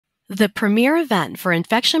The premier event for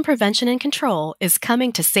infection prevention and control is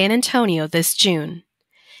coming to San Antonio this June.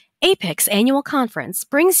 APIC's annual conference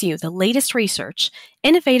brings you the latest research,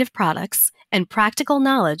 innovative products, and practical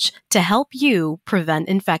knowledge to help you prevent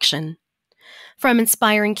infection. From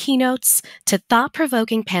inspiring keynotes to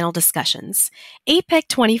thought-provoking panel discussions, APIC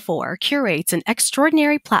 24 curates an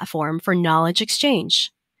extraordinary platform for knowledge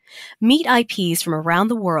exchange. Meet IPs from around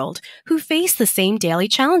the world who face the same daily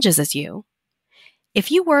challenges as you. If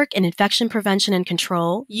you work in infection prevention and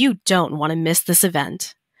control, you don't want to miss this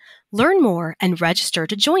event. Learn more and register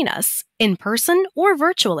to join us, in person or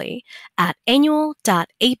virtually, at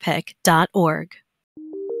annual.apic.org.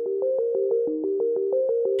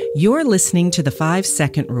 You're listening to The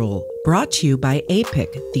 5-Second Rule, brought to you by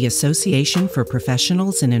APIC, the Association for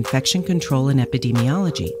Professionals in Infection Control and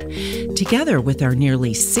Epidemiology. Together with our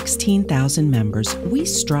nearly 16,000 members, we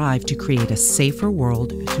strive to create a safer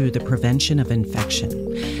world through the prevention of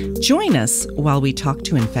infection. Join us while we talk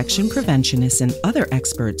to infection preventionists and other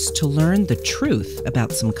experts to learn the truth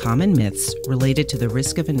about some common myths related to the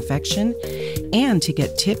risk of infection and to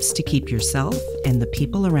get tips to keep yourself and the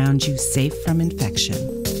people around you safe from infection.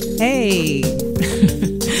 Hey!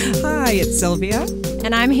 Hi, it's Sylvia.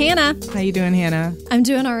 And I'm Hannah. How you doing, Hannah? I'm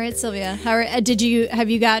doing all right, Sylvia. Have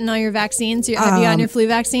you gotten all your vaccines? Have you gotten your flu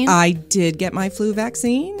vaccine? I did get my flu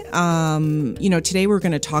vaccine. Today we're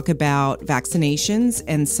going to talk about vaccinations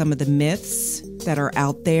and some of the myths that are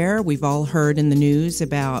out there. We've all heard in the news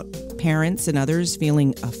about parents and others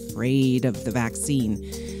feeling afraid of the vaccine.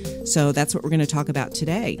 So that's what we're going to talk about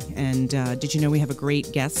today. And did you know we have a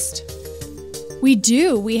great guest? We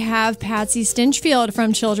do. We have Patsy Stinchfield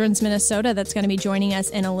from Children's Minnesota that's going to be joining us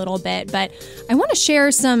in a little bit. But I want to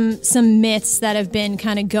share some myths that have been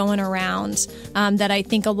kind of going around that I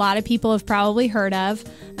think a lot of people have probably heard of.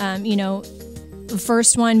 The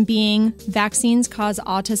first one being vaccines cause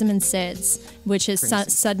autism and SIDS, which is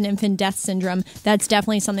sudden infant death syndrome. That's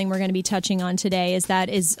definitely something we're going to be touching on today. That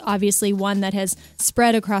is obviously one that has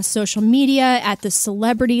spread across social media at the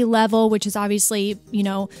celebrity level, which is obviously,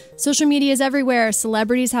 social media is everywhere.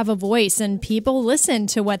 Celebrities have a voice and people listen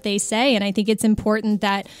to what they say. And I think it's important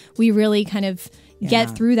that we really kind of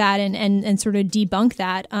get through that and sort of debunk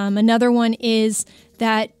that. Another one is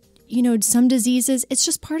that some diseases, it's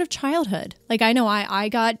just part of childhood. Like I know I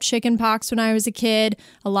got chicken pox when I was a kid.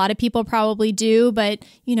 A lot of people probably do. But,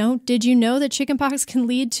 did you know that chicken pox can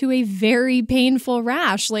lead to a very painful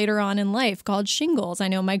rash later on in life called shingles? I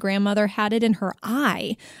know my grandmother had it in her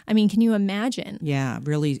eye. I mean, can you imagine? Yeah,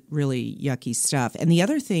 really, really yucky stuff. And the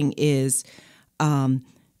other thing is,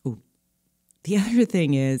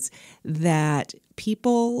 that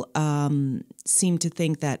people seem to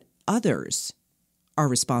think that others are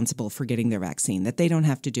responsible for getting their vaccine, that they don't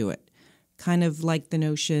have to do it. Kind of like the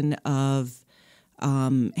notion of,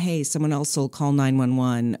 hey, someone else will call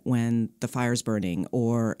 911 when the fire's burning,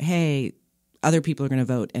 or, hey, other people are going to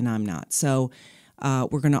vote and I'm not. So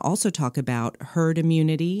we're going to also talk about herd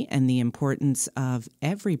immunity and the importance of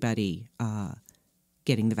everybody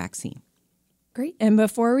getting the vaccine. Great. And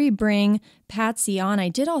before we bring Patsy on, I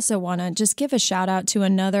did also want to just give a shout out to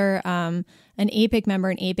another an APIC member,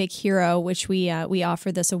 an APIC hero, which we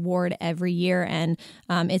offer this award every year, and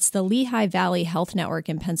it's the Lehigh Valley Health Network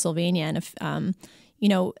in Pennsylvania, and if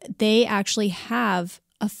they actually have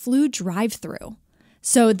a flu drive-through.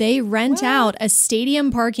 So they rent out a stadium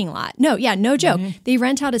parking lot. No joke. Mm-hmm. They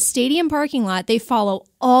rent out a stadium parking lot. They follow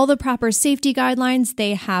all the proper safety guidelines.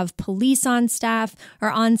 They have police on staff or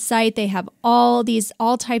on site. They have all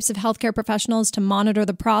types of healthcare professionals to monitor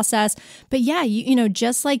the process. But yeah,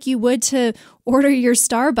 just like you would to order your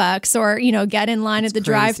Starbucks or, get in line at the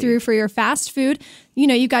drive-through for your fast food,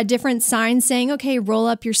 you've got different signs saying, okay, roll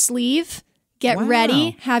up your sleeve, get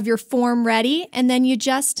ready, have your form ready, and then you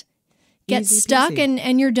just get stuck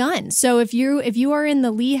and you're done. So if you are in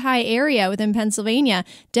the Lehigh area within Pennsylvania,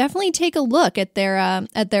 definitely take a look at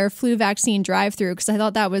their flu vaccine drive-through, because I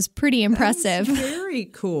thought that was pretty impressive. That's very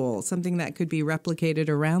cool. Something that could be replicated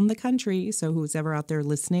around the country. So who's ever out there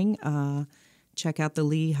listening, check out the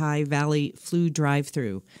Lehigh Valley flu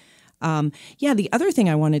drive-through. The other thing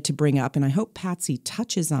I wanted to bring up, and I hope Patsy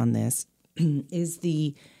touches on this, is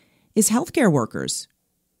healthcare workers.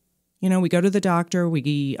 We go to the doctor.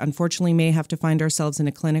 We unfortunately may have to find ourselves in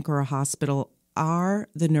a clinic or a hospital. Are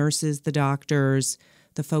the nurses, the doctors,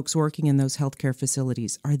 the folks working in those healthcare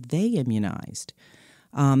facilities, are they immunized?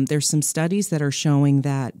 There's some studies that are showing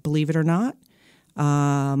that, believe it or not,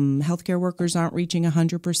 healthcare workers aren't reaching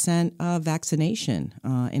 100% of vaccination.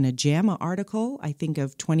 In a JAMA article, I think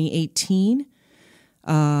of 2018,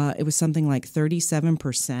 it was something like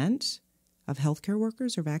 37% of healthcare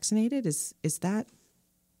workers are vaccinated. Is that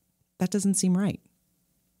that doesn't seem right.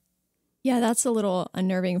 Yeah, that's a little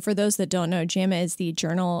unnerving. For those that don't know, JAMA is the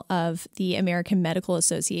Journal of the American Medical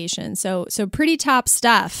Association. So pretty top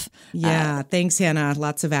stuff. Yeah, thanks, Hannah.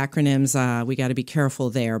 Lots of acronyms. We got to be careful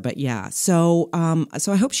there. But yeah, so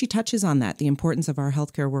I hope she touches on that, the importance of our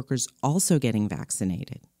healthcare workers also getting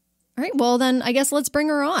vaccinated. All right, well, then I guess let's bring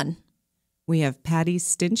her on. We have Patty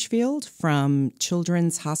Stinchfield from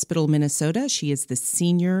Children's Hospital, Minnesota. She is the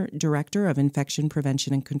Senior Director of Infection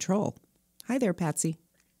Prevention and Control. Hi there, Patsy.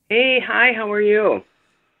 Hey, hi, how are you?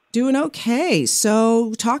 Doing okay.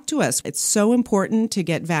 So talk to us. It's so important to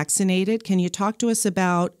get vaccinated. Can you talk to us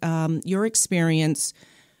about your experience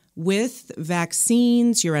with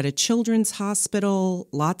vaccines? You're at a children's hospital.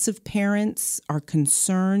 Lots of parents are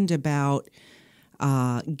concerned about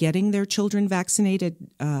getting their children vaccinated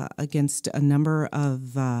against a number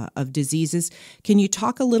of diseases. Can you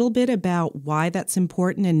talk a little bit about why that's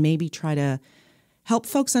important and maybe try to help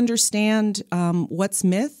folks understand what's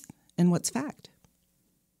myth and what's fact?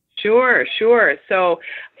 Sure. So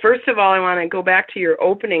first of all, I want to go back to your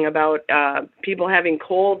opening about people having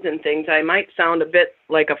colds and things. I might sound a bit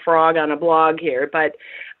like a frog on a blog here, but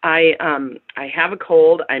I have a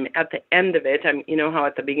cold. I'm at the end of it. You know how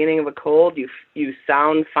at the beginning of a cold you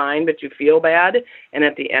sound fine, but you feel bad, and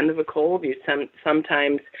at the end of a cold you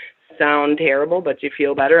sometimes sound terrible, but you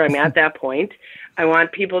feel better. I'm at that point. I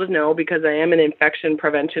want people to know, because I am an infection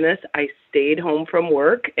preventionist, I stayed home from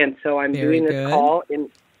work, and so I'm doing this call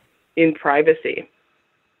in privacy.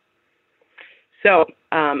 So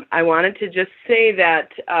I wanted to just say that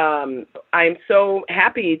I'm so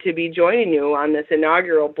happy to be joining you on this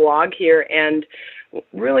inaugural blog here, and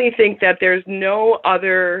really think that there's no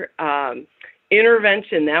other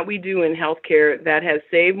intervention that we do in healthcare that has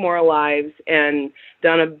saved more lives and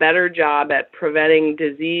done a better job at preventing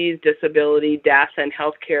disease, disability, death, and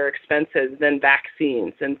healthcare expenses than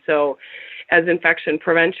vaccines. And so as infection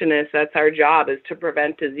preventionists, that's our job, is to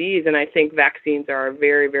prevent disease, and I think vaccines are our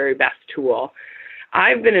very, very best tool.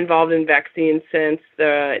 I've been involved in vaccines since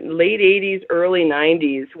the late 80s, early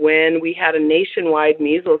 90s, when we had a nationwide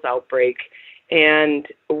measles outbreak, and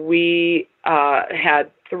we had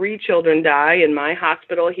 3 children die in my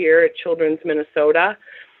hospital here at Children's Minnesota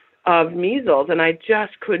of measles, and I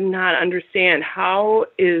just could not understand how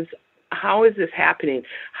is this happening?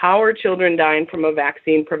 How are children dying from a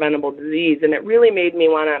vaccine-preventable disease? And it really made me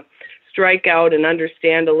want to strike out and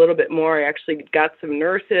understand a little bit more. I actually got some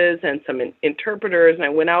nurses and some interpreters, and I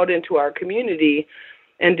went out into our community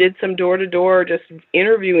and did some door-to-door just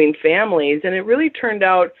interviewing families, and it really turned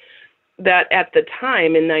out that at the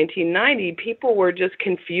time in 1990, people were just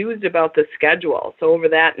confused about the schedule. So over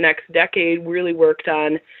that next decade, really worked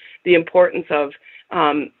on the importance of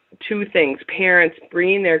 2 things: parents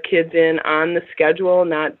bringing their kids in on the schedule,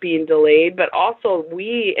 not being delayed, but also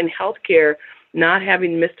we in healthcare not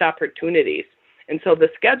having missed opportunities. And so the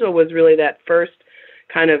schedule was really that first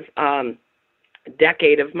kind of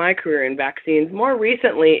decade of my career in vaccines. More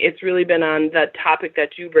recently, it's really been on the topic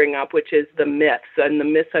that you bring up, which is the myths and the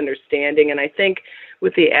misunderstanding. And I think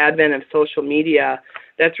with the advent of social media,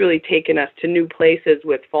 that's really taken us to new places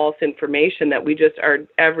with false information that we just are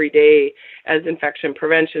every day as infection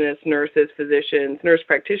preventionists, nurses, physicians, nurse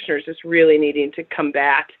practitioners, just really needing to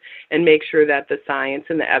combat and make sure that the science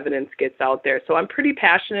and the evidence gets out there. So I'm pretty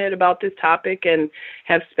passionate about this topic and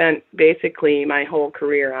have spent basically my whole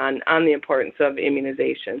career on the importance of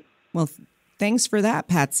immunization. Well, thanks for that,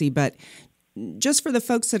 Patsy. But just for the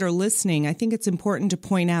folks that are listening, I think it's important to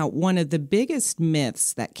point out one of the biggest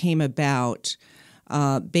myths that came about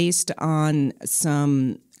based on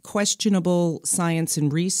some questionable science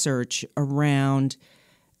and research around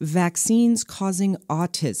vaccines causing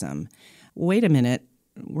autism. Wait a minute,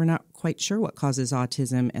 we're not quite sure what causes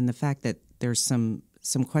autism, and the fact that there's some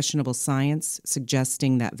questionable science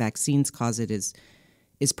suggesting that vaccines cause it is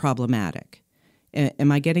problematic.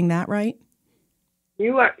 Am I getting that right?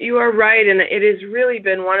 You are right, and it has really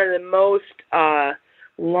been one of the most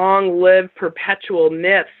long-lived perpetual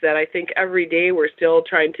myths that I think every day we're still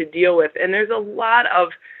trying to deal with. And there's a lot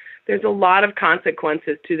of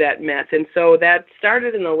consequences to that myth. And so that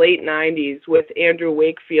started in the late 90s with Andrew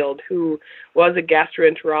Wakefield, who was a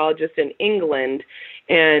gastroenterologist in England,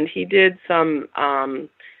 and he did some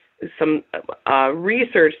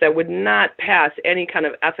research that would not pass any kind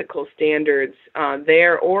of ethical standards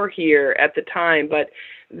there or here at the time, but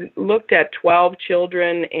looked at 12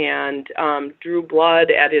 children and drew blood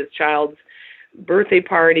at his child's birthday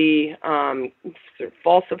party,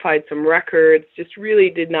 falsified some records, just really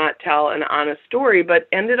did not tell an honest story, but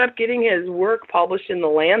ended up getting his work published in The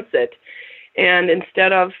Lancet. And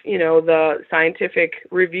instead of, the scientific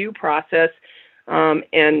review process,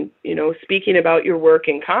 And, speaking about your work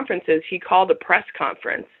in conferences, he called a press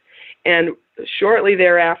conference. And shortly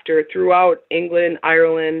thereafter, throughout England,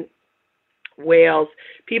 Ireland, Wales,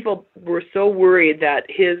 people were so worried that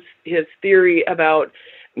his theory about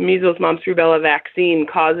measles, mumps, rubella vaccine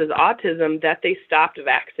causes autism that they stopped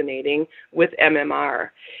vaccinating with MMR.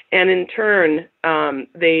 And in turn,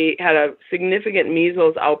 they had a significant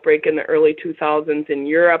measles outbreak in the early 2000s in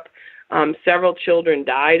Europe. Several children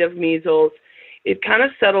died of measles. It kind of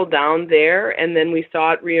settled down there, and then we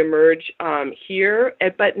saw it reemerge here,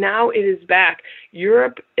 but now it is back.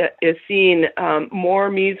 Europe is seeing more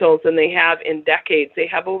measles than they have in decades. They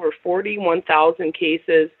have over 41,000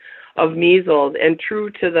 cases of measles, and true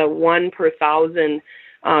to the 1 per 1,000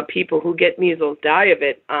 people who get measles die of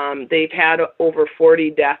it, they've had over 40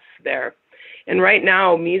 deaths there. And right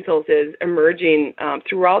now, measles is emerging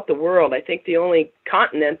throughout the world. I think the only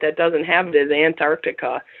continent that doesn't have it is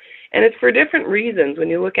Antarctica. And it's for different reasons. When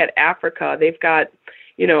you look at Africa, they've got,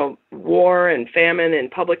 war and famine and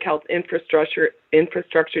public health infrastructure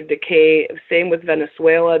decay. Same with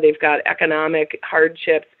Venezuela. They've got economic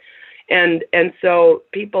hardships. And so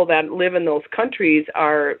people that live in those countries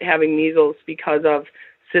are having measles because of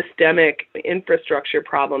systemic infrastructure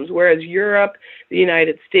problems, whereas Europe, the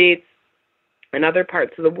United States, and other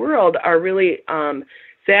parts of the world are really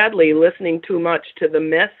sadly listening too much to the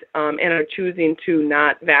myth and are choosing to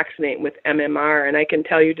not vaccinate with MMR. And I can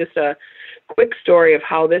tell you just a quick story of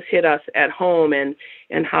how this hit us at home and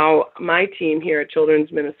how my team here at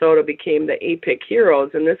Children's Minnesota became the APIC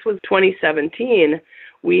heroes. And this was 2017.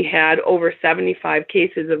 We had over 75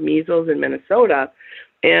 cases of measles in Minnesota,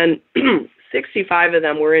 and 65 of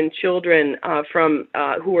them were in children from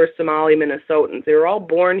who were Somali Minnesotans. They were all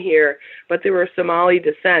born here, but they were Somali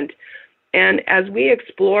descent. And as we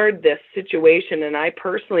explored this situation, and I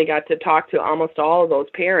personally got to talk to almost all of those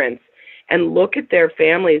parents and look at their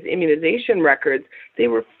families' immunization records, they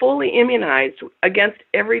were fully immunized against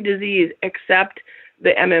every disease except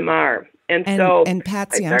the MMR. And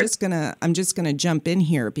Patsy, I'm just gonna jump in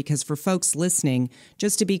here because for folks listening,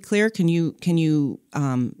 just to be clear, can you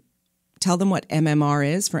tell them what MMR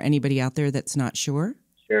is for anybody out there that's not sure?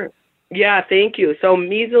 Sure. Yeah, thank you. So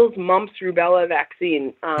measles, mumps, rubella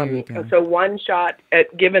vaccine. So one shot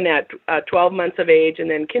given at 12 months of age and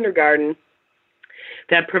then kindergarten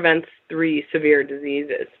that prevents 3 severe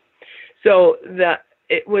diseases. So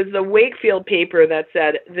it was the Wakefield paper that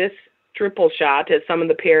said this triple shot, as some of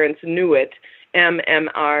the parents knew it,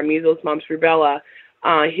 MMR, measles, mumps, rubella.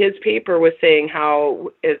 His paper was saying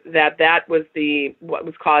how that was what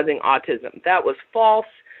was causing autism. That was false.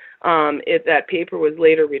 That paper was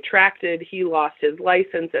later retracted. He lost his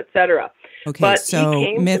license, etc. Okay, but so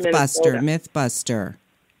MythBuster.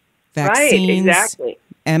 Vaccines, right, exactly.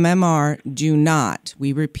 MMR do not,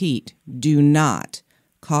 we repeat, do not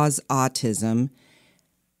cause autism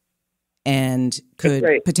and could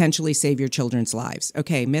potentially save your children's lives.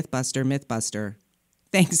 Okay, MythBuster.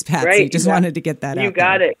 Thanks, Patsy. Right, Just wanted to get that out. You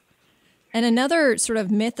got it. And another sort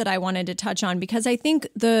of myth that I wanted to touch on, because I think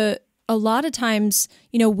a lot of times,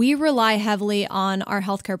 we rely heavily on our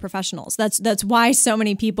healthcare professionals. That's why so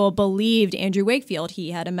many people believed Andrew Wakefield.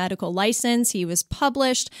 He had a medical license. He was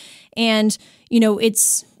published. And,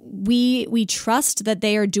 we trust that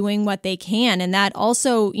they are doing what they can. And that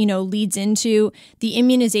also, leads into the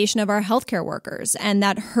immunization of our healthcare workers and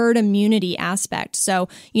that herd immunity aspect. So,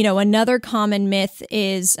 another common myth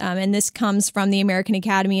is, and this comes from the American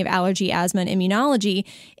Academy of Allergy, Asthma, and Immunology,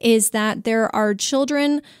 is that there are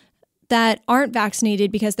children that aren't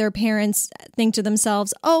vaccinated because their parents think to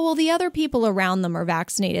themselves, oh, well, the other people around them are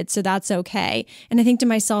vaccinated, so that's okay. And I think to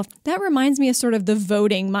myself, that reminds me of sort of the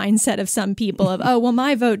voting mindset of some people of, oh, well,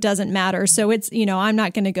 my vote doesn't matter, so it's, I'm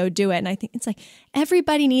not going to go do it. And I think it's like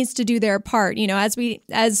everybody needs to do their part.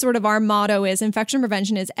 As sort of our motto is, infection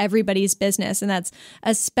prevention is everybody's business. And that's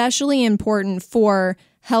especially important for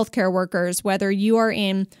healthcare workers, whether you are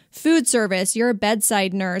in food service, you're a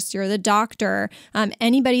bedside nurse, you're the doctor,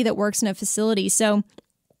 anybody that works in a facility. So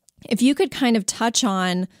if you could kind of touch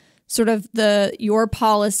on sort of your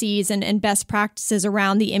policies and best practices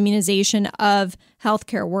around the immunization of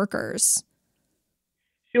healthcare workers.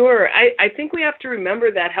 Sure. I think we have to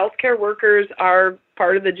remember that healthcare workers are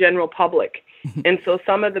part of the general public. And so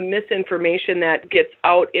some of the misinformation that gets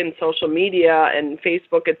out in social media and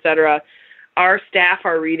Facebook, et cetera, our staff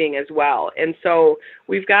are reading as well. And so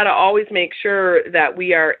we've got to always make sure that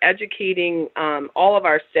we are educating all of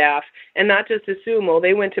our staff and not just assume, well,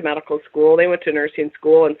 they went to medical school, they went to nursing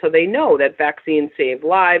school, and so they know that vaccines save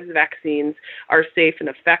lives, vaccines are safe and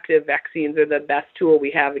effective, vaccines are the best tool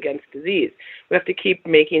we have against disease. We have to keep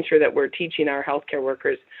making sure that we're teaching our healthcare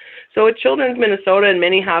workers. So at Children's Minnesota and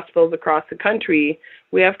many hospitals across the country,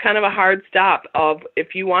 we have kind of a hard stop of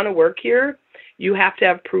if you want to work here, you have to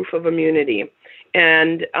have proof of immunity.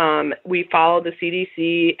 And we follow the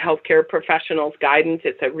CDC healthcare professionals guidance.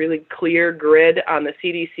 It's a really clear grid on the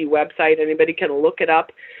CDC website. Anybody can look it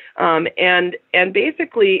up. And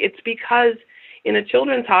basically it's because in a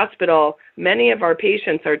children's hospital, many of our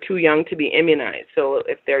patients are too young to be immunized. So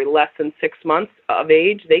if they're less than 6 months of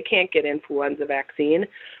age, they can't get influenza vaccine.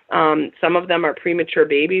 Some of them are premature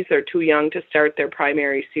babies. They're too young to start their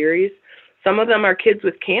primary series. Some of them are kids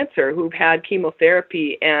with cancer who've had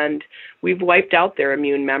chemotherapy, and we've wiped out their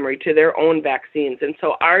immune memory to their own vaccines. And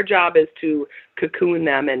so our job is to cocoon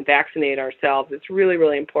them and vaccinate ourselves. It's really,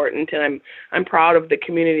 really important, and I'm proud of the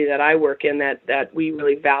community that I work in that we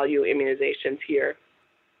really value immunizations here.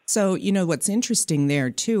 So, what's interesting there,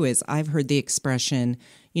 too, is I've heard the expression,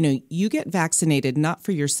 you get vaccinated not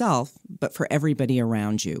for yourself, but for everybody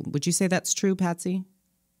around you. Would you say that's true, Patsy?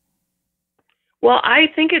 Well, I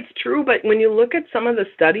think it's true, but when you look at some of the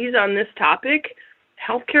studies on this topic,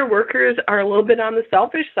 healthcare workers are a little bit on the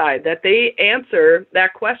selfish side, that they answer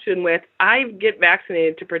that question with, I get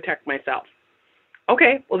vaccinated to protect myself.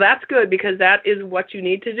 Okay, well, that's good because that is what you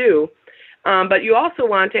need to do. But you also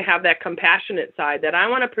want to have that compassionate side that I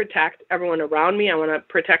want to protect everyone around me. I want to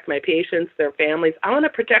protect my patients, their families. I want to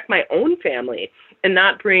protect my own family and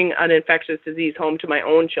not bring an infectious disease home to my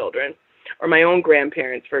own children or my own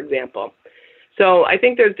grandparents, for example. So I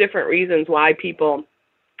think there's different reasons why people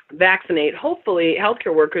vaccinate. Hopefully,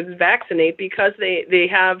 healthcare workers vaccinate because they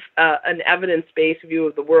have an evidence-based view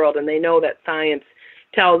of the world, and they know that science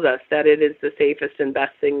tells us that it is the safest and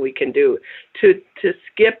best thing we can do. To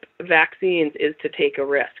skip vaccines is to take a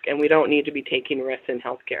risk, and we don't need to be taking risks in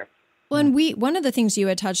healthcare. Well, and one of the things you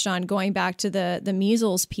had touched on, going back to the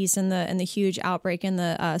measles piece and the huge outbreak in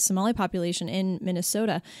the Somali population in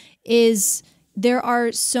Minnesota, is there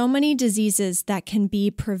are so many diseases that can be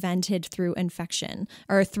prevented through infection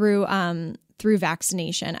or through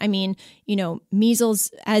vaccination. I mean,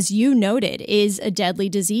 measles, as you noted, is a deadly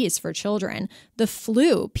disease for children. The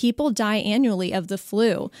flu, people die annually of the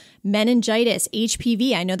flu. Meningitis,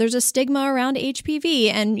 HPV. I know there's a stigma around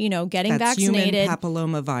HPV and, getting That's vaccinated. Human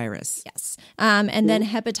papillomavirus. Yes. And then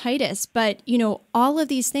hepatitis. But, all of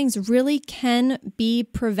these things really can be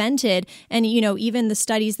prevented. And, even the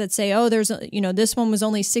studies that say, this one was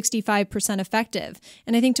only 65% effective.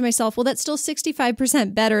 And I think to myself, well, that's still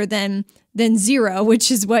 65% better than zero, which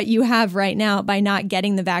is what you have right now by not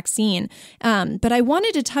getting the vaccine. But I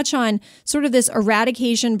wanted to touch on sort of this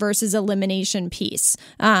eradication versus elimination piece,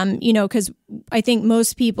 because I think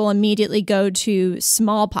most people immediately go to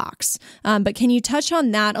smallpox. But can you touch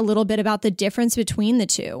on that a little bit about the difference between the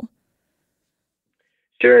two?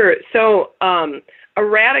 Sure. So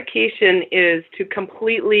eradication is to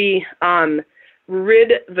completely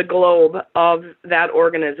rid the globe of that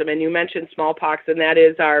organism. And you mentioned smallpox, and that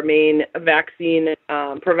is our main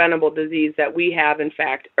vaccine-preventable disease that we have, in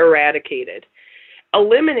fact, eradicated.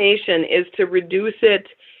 Elimination is to reduce it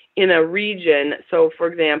in a region. So, for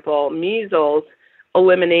example, measles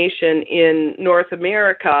elimination in North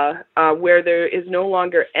America, where there is no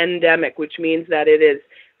longer endemic, which means that it is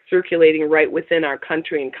circulating right within our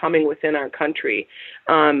country and coming within our country.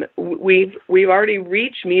 We've already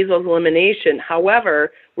reached measles elimination.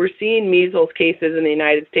 However, we're seeing measles cases in the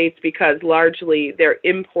United States because largely they're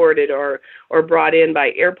imported or brought in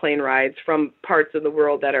by airplane rides from parts of the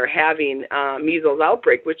world that are having measles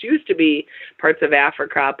outbreak, which used to be parts of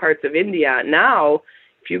Africa, parts of India. Now,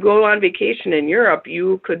 if you go on vacation in Europe,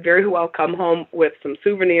 you could very well come home with some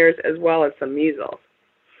souvenirs as well as some measles.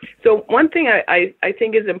 So one thing I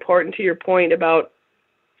think is important to your point about,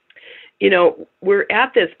 we're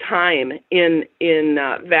at this time in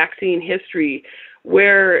vaccine history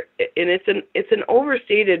where, and it's an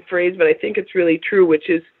overstated phrase, but I think it's really true, which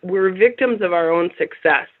is we're victims of our own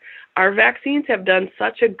success. Our vaccines have done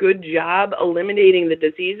such a good job eliminating the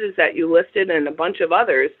diseases that you listed and a bunch of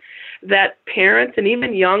others that parents and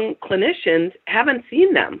even young clinicians haven't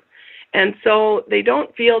seen them. And so they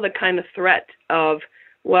don't feel the kind of threat of,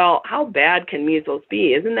 well, how bad can measles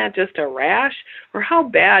be? Isn't that just a rash? Or how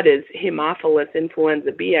bad is Haemophilus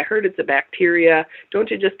influenza B? I heard it's a bacteria.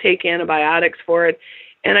 Don't you just take antibiotics for it?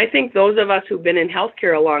 And I think those of us who've been in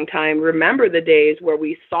healthcare a long time remember the days where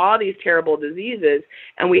we saw these terrible diseases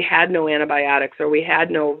and we had no antibiotics or we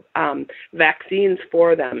had no vaccines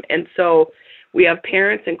for them. And so we have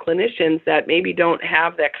parents and clinicians that maybe don't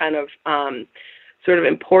have that kind of sort of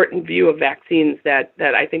important view of vaccines that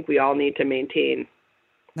I think we all need to maintain.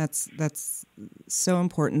 That's so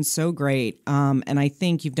important, so great. And I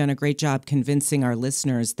think you've done a great job convincing our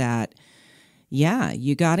listeners that, yeah,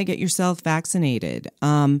 you got to get yourself vaccinated.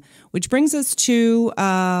 Which brings us to,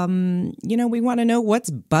 we want to know what's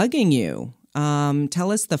bugging you.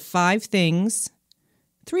 Tell us the 3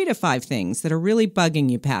 to 5 things that are really bugging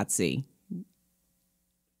you, Patsy.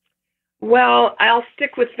 Well, I'll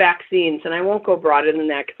stick with vaccines, and I won't go broader than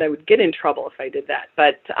that because I would get in trouble if I did that.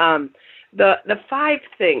 But the 5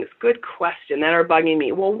 things, good question, that are bugging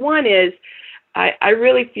me. Well, one is I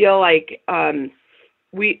really feel like our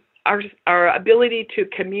ability to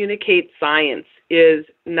communicate science is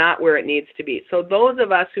not where it needs to be. So those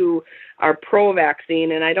of us who are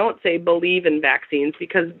pro-vaccine, and I don't say believe in vaccines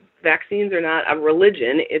because vaccines are not a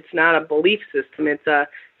religion, it's not a belief system, it's a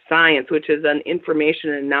science, which is an information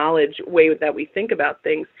and knowledge way that we think about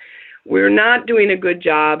things. We're not doing a good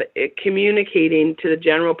job at communicating to the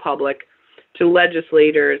general public, to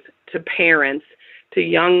legislators, to parents, to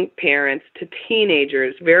young parents, to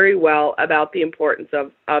teenagers very well about the importance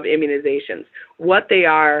of immunizations, what they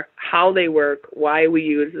are, how they work, why we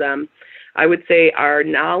use them. I would say our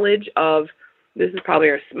knowledge of, this is probably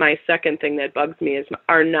my second thing that bugs me, is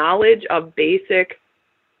our knowledge of basic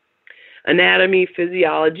anatomy,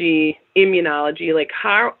 physiology, immunology, like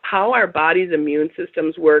how our body's immune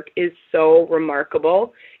systems work is so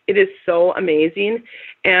remarkable. It is so amazing.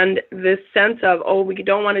 And this sense of, we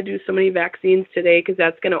don't want to do so many vaccines today because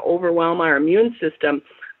that's going to overwhelm our immune system.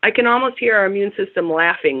 I can almost hear our immune system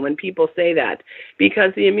laughing when people say that,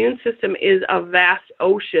 because the immune system is a vast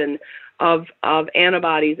ocean of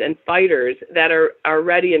antibodies and fighters that are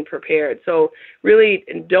ready and prepared. So really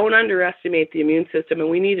don't underestimate the immune system, and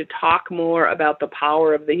we need to talk more about the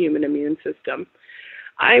power of the human immune system.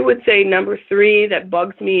 I would say number 3 that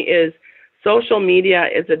bugs me is social media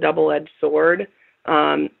is a double-edged sword.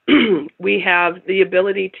 We have the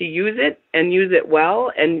ability to use it and use it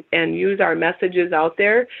well and use our messages out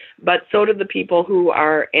there, but so do the people who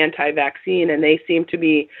are anti-vaccine, and they seem to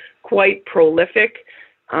be quite prolific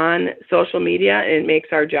on social media, and it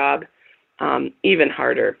makes our job even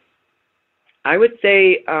harder. I would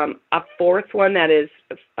say a 4th one that is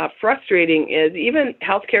frustrating is even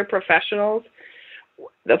healthcare professionals.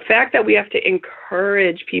 The fact that we have to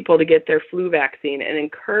encourage people to get their flu vaccine and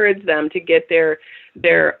encourage them to get their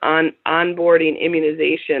onboarding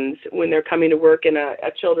immunizations when they're coming to work in a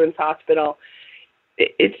children's hospital,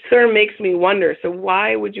 it sort of makes me wonder, so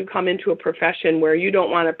why would you come into a profession where you don't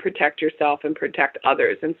want to protect yourself and protect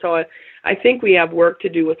others? And so I think we have work to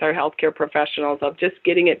do with our healthcare professionals of just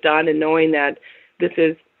getting it done and knowing that this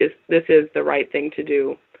is the right thing to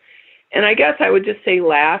do. And I guess I would just say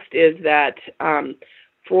last is that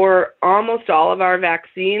for almost all of our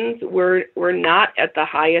vaccines, we're not at the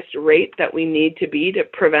highest rate that we need to be to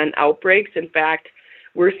prevent outbreaks. In fact,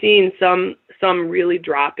 we're seeing some really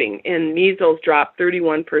dropping. And measles dropped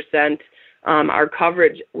 31%. Our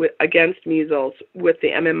coverage against measles with the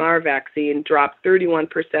MMR vaccine dropped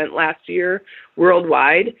 31% last year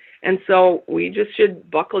worldwide. And so we just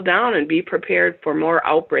should buckle down and be prepared for more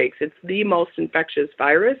outbreaks. It's the most infectious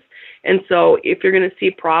virus. And so if you're going to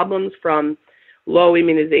see problems from low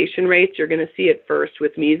immunization rates, you're going to see it first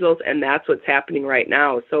with measles, and that's what's happening right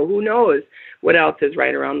now. So who knows what else is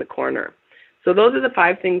right around the corner. So those are the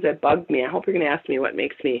 5 things that bugged me. I hope you're going to ask me what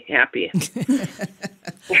makes me happy.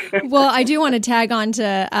 Well, I do want to tag on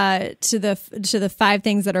to the 5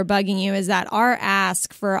 things that are bugging you. Is that our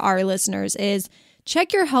ask for our listeners is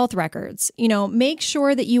check your health records. Make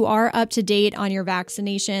sure that you are up to date on your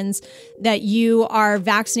vaccinations, that you are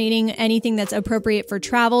vaccinating anything that's appropriate for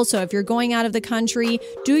travel. So if you're going out of the country,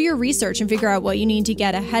 do your research and figure out what you need to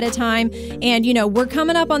get ahead of time. And, we're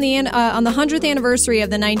coming up on the 100th anniversary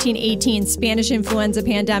of the 1918 Spanish influenza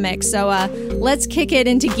pandemic. So let's kick it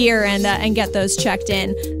into gear and get those checked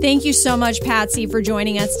in. Thank you so much, Patsy, for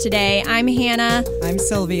joining us today. I'm Hannah. I'm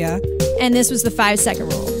Sylvia. And this was the 5-Second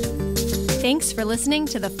Rule. Thanks for listening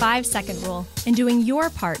to the 5-Second Rule and doing your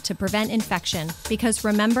part to prevent infection, because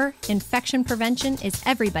remember, infection prevention is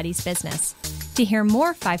everybody's business. To hear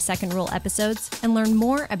more 5-Second Rule episodes and learn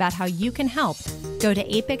more about how you can help, go to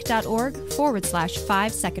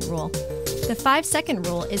apic.org/5-Second Rule. The 5-Second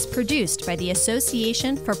Rule is produced by the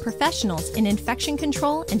Association for Professionals in Infection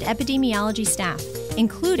Control and Epidemiology staff,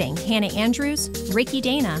 including Hannah Andrews, Ricky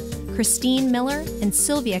Dana, Christine Miller, and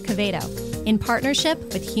Sylvia Cavedo. in partnership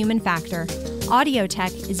with Human Factor. Audio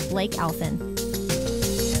tech is Blake Alphin.